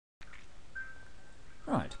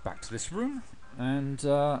Right, back to this room, and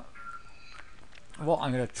what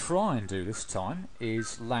I'm going to try and do this time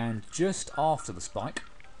is land just after the spike,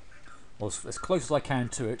 or as close as I can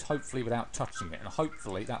to it, hopefully without touching it, and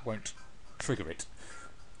hopefully that won't trigger it.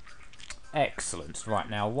 Excellent. Right,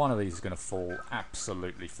 now one of these is going to fall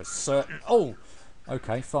absolutely for certain. Oh!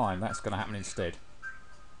 Okay, fine, that's going to happen instead.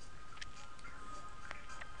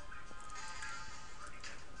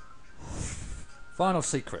 Final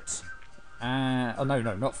secret. Oh no,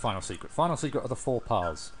 not final secret. Final secret of the 4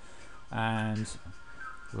 paths. And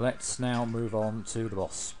let's now move on to the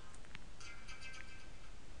boss.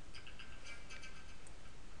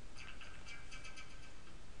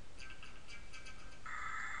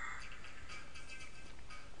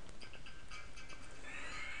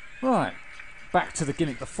 Right, back to the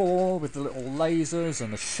gimmick before with the little lasers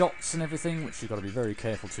and the shots and everything, which you've got to be very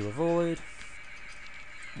careful to avoid.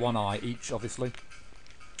 One eye each, obviously.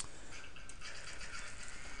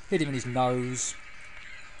 Hit him in his nose.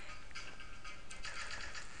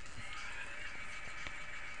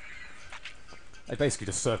 It basically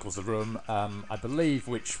just circles the room. I believe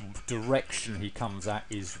which direction he comes at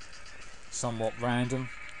is somewhat random.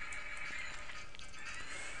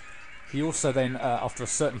 He also then, after a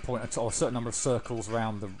certain point, or a certain number of circles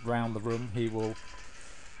round the room, he will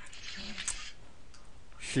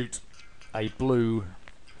shoot a blue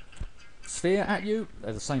sphere at you.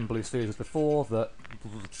 They're the same blue spheres as before that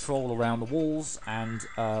troll around the walls, and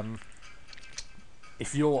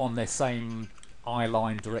if you're on their same eye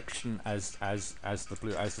line direction as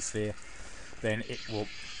the sphere, then it will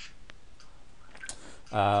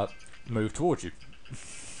move towards you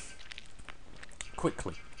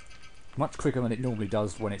quickly. Much quicker than it normally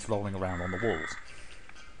does when it's rolling around on the walls.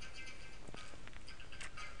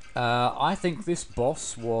 I think this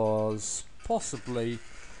boss was probably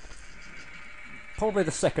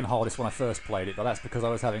the second hardest when I first played it, but that's because I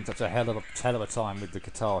was having such a hell of a time with the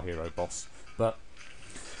Guitar Hero boss. But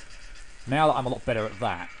now that I'm a lot better at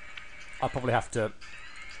that, I probably have to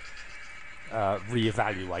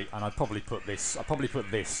re-evaluate, and I'd probably put this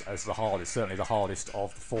as the hardest, certainly the hardest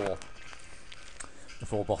of the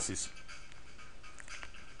four bosses.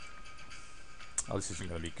 Oh, this isn't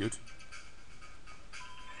going to be good.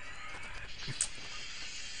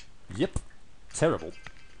 Yep, terrible.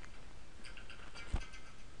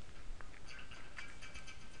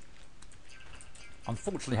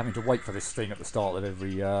 Unfortunately, having to wait for this thing at the start of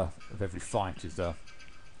every fight is a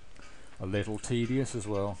little tedious as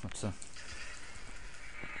well.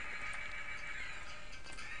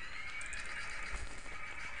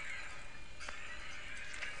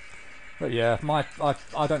 But yeah, I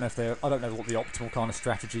don't know what the optimal kind of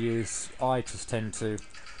strategy is. I just tend to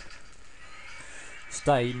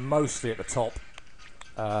stay mostly at the top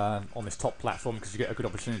on this top platform, because you get a good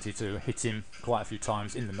opportunity to hit him quite a few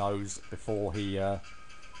times in the nose before he oh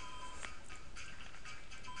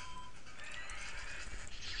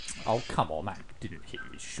come on, that didn't hit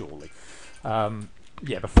me surely.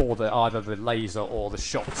 Yeah, before either the laser or the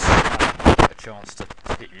shots get a chance to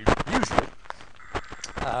hit you, usually.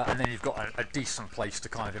 And then you've got a decent place to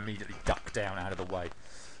kind of immediately duck down out of the way.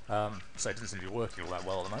 So it doesn't seem to be working all that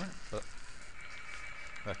well at the moment, but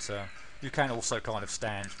you can also kind of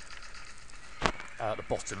stand at the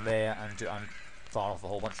bottom there and fire off a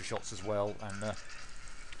whole bunch of shots as well. And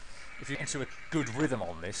if you get into a good rhythm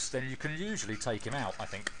on this, then you can usually take him out, I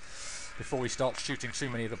think, before he starts shooting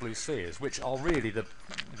too many of the blue spheres, which are really the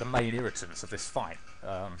main irritants of this fight,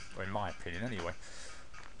 or in my opinion anyway.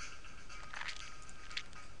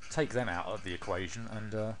 Take them out of the equation,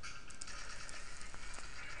 and the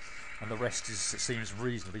rest seems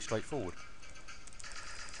reasonably straightforward.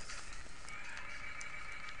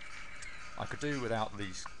 I could do without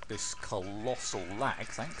this colossal lag,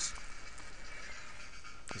 thanks.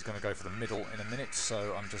 He's going to go for the middle in a minute,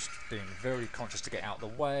 so I'm just being very conscious to get out of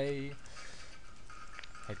the way.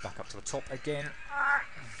 Head back up to the top again.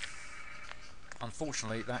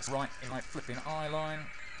 Unfortunately, that's right in my flipping eye line.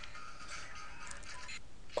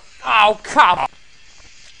 Oh, come on!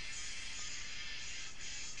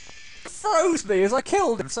 Froze me as I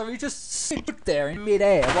killed him, so he just stood there in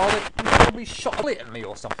mid-air while it probably shot a bullet at me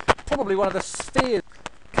or something. Probably one of the spheres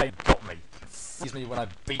came and got me. Freeze me when I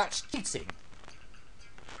beat. That's cheating.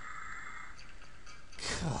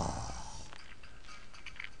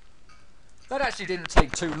 That actually didn't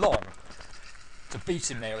take too long to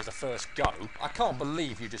beat him there as a first go. I can't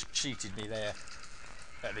believe you just cheated me there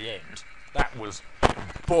at the end. That was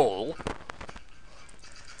bull.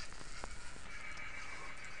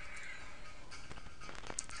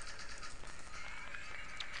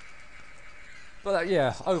 But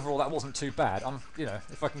yeah, overall that wasn't too bad. You know,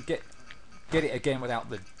 if I can get get it again without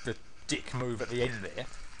the dick move at the end there,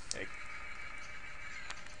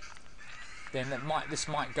 then this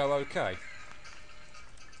might go okay.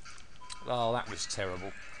 Oh, that was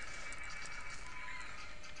terrible.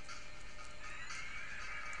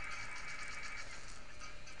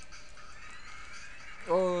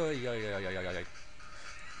 Oh, yeah.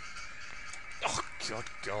 Oh,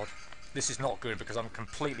 God. This is not good because I'm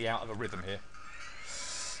completely out of a rhythm here.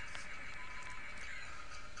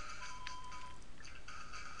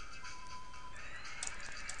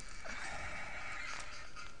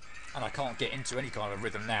 And I can't get into any kind of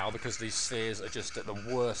rhythm now because these spheres are just at the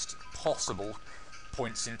worst possible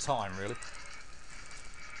points in time, really.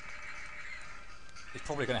 He's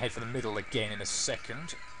probably going to head for the middle again in a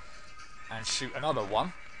second and shoot another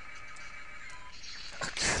one.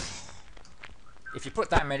 If you put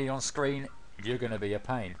that many on screen, you're going to be a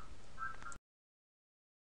pain.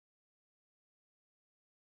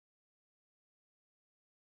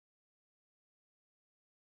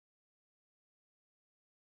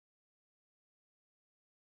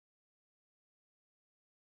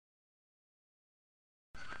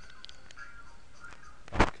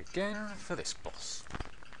 Back again for this boss.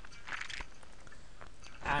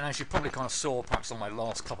 And as you probably kind of saw perhaps on my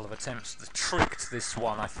last couple of attempts, the trick to this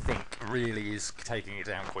one I think really is taking it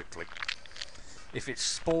down quickly. If it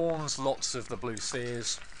spawns lots of the blue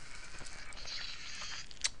spheres,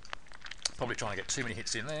 probably trying to get too many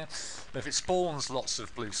hits in there, but if it spawns lots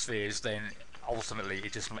of blue spheres, then ultimately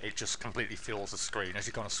it just completely fills the screen, as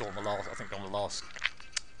you kind of saw on the last, I think on the last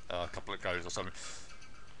couple of goes or something.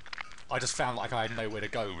 I just found like I had nowhere to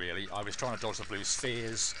go really. I was trying to dodge the blue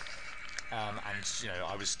spheres, and you know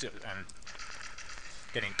I was still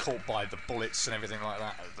getting caught by the bullets and everything like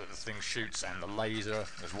that that the thing shoots, and the laser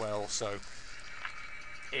as well. So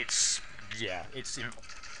it's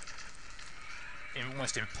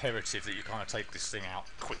almost imperative that you kind of take this thing out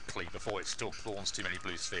quickly before it still spawns too many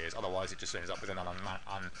blue spheres. Otherwise, it just ends up with an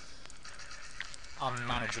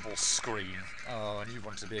unmanageable screen. Oh, and you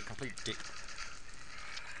wanted to be a complete dick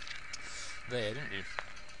there, didn't you?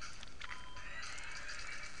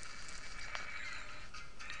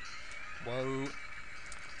 Whoa.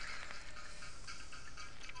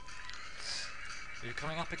 Are you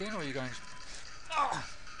coming up again, or are you going... Oh!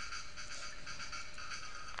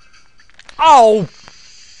 Oh!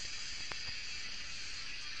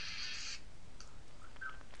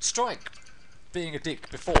 Strike being a dick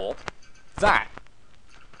before, that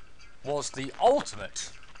was the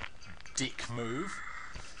ultimate dick move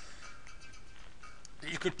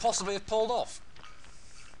that you could possibly have pulled off.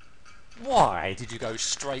 Why did you go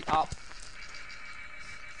straight up?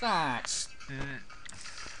 That's...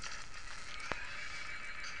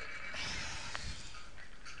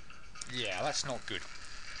 yeah, that's not good.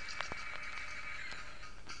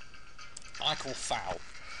 I call foul.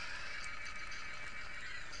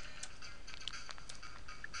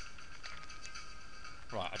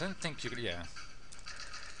 Right, I don't think you could... yeah.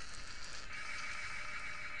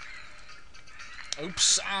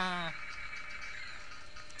 Oops! Ah!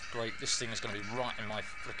 Great, this thing is going to be right in my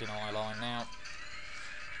frickin' eye line now.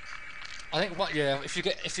 I think what, yeah, if you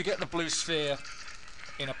get the blue sphere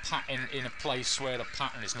in a place where the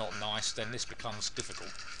pattern is not nice, then this becomes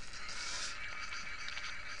difficult.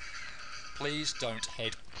 Please don't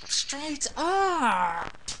head straight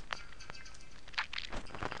up.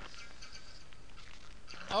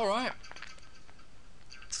 All right.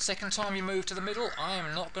 Second time you move to the middle, I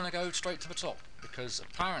am not going to go straight to the top because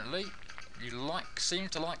apparently you seem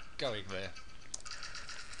to like going there.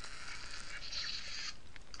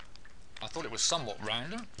 I thought it was somewhat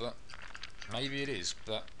random, but maybe it is.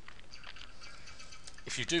 But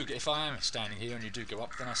if I am standing here and you do go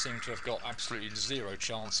up, then I seem to have got absolutely zero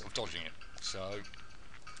chance of dodging it. So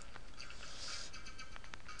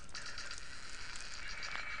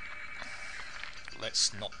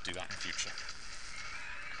let's not do that in future.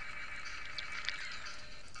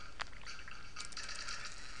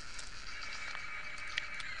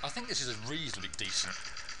 I think this is a reasonably decent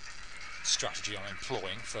strategy I'm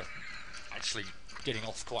employing for actually getting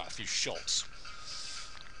off quite a few shots.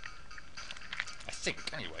 I think,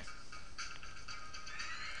 anyway.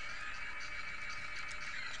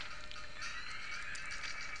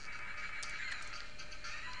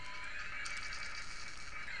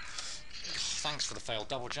 Thanks for the failed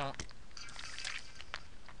double jump.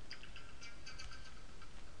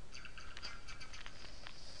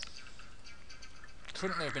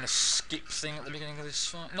 Couldn't there have been a skip thing at the beginning of this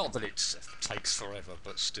fight? Not that it takes forever,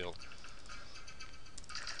 but still.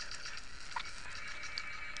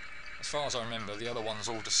 As far as I remember, the other ones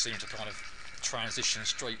all just seem to kind of transition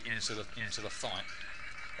straight into the fight.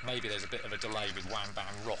 Maybe there's a bit of a delay with Wham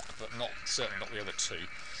Bam Rock, but certainly not the other two.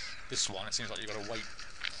 This one, it seems like you've got to wait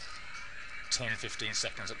 10-15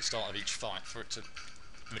 seconds at the start of each fight for it to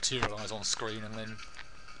materialise on screen and then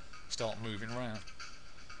start moving around.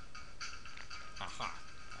 Aha!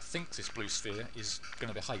 I think this blue sphere is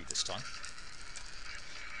going to behave this time.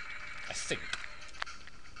 I think.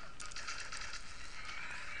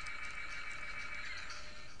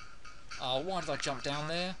 Oh, why did I jump down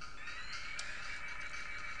there?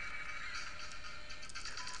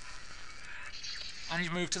 And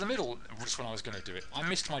you moved to the middle just when I was going to do it. I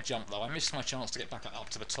missed my jump though. I missed my chance to get back up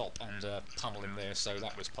to the top and pummel him there, so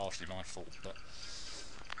that was partially my fault. But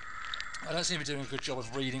I don't seem to be doing a good job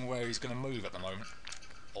of reading where he's going to move at the moment,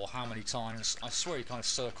 or how many times. I swear he kind of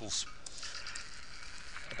circles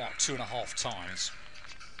about 2.5 times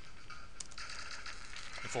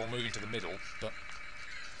before moving to the middle. But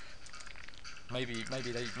maybe he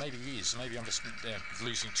is. Maybe I'm just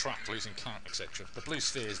losing track, losing count, etc. The blue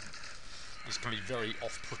sphere is can be very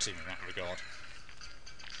off-putting in that regard.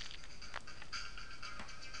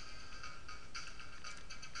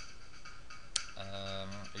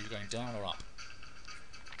 Are you going down or up?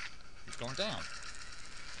 You've gone down.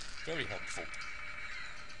 Very helpful.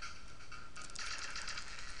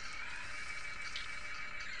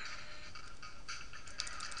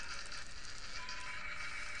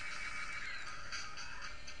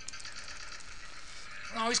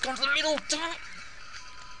 Oh, he's gone to the middle! Damn it!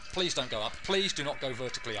 Please don't go up. Please do not go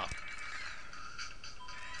vertically up.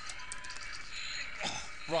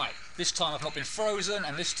 Right, this time I've not been frozen,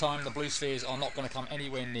 and this time the blue spheres are not going to come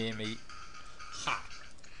anywhere near me. Ha!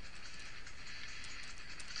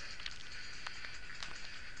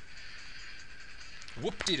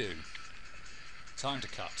 Whoop-de-doo. Time to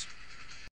cut.